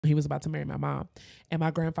He was about to marry my mom, and my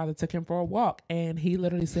grandfather took him for a walk, and he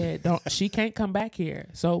literally said, "Don't, she can't come back here."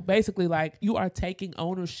 So basically, like, you are taking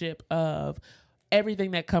ownership of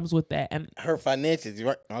everything that comes with that, and Her finances,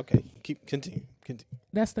 right? Okay, continue.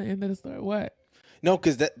 that's the end of the story. What? No,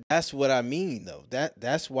 because that's what I mean though.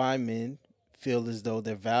 That's why men feel as though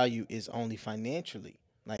their value is only financially.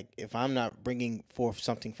 Like if I'm not bringing forth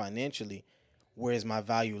something financially, where does my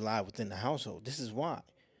value lie within the household? This is why,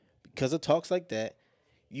 because of talks like that,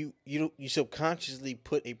 you subconsciously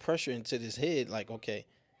put a pressure into this head. Like, okay,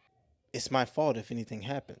 it's my fault if anything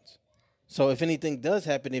happens. So if anything does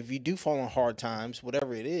happen, if you do fall on hard times,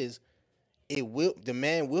 whatever it is, the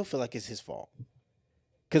man will feel like it's his fault.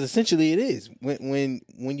 Because essentially it is when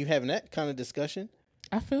you having that kind of discussion.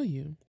 I feel you.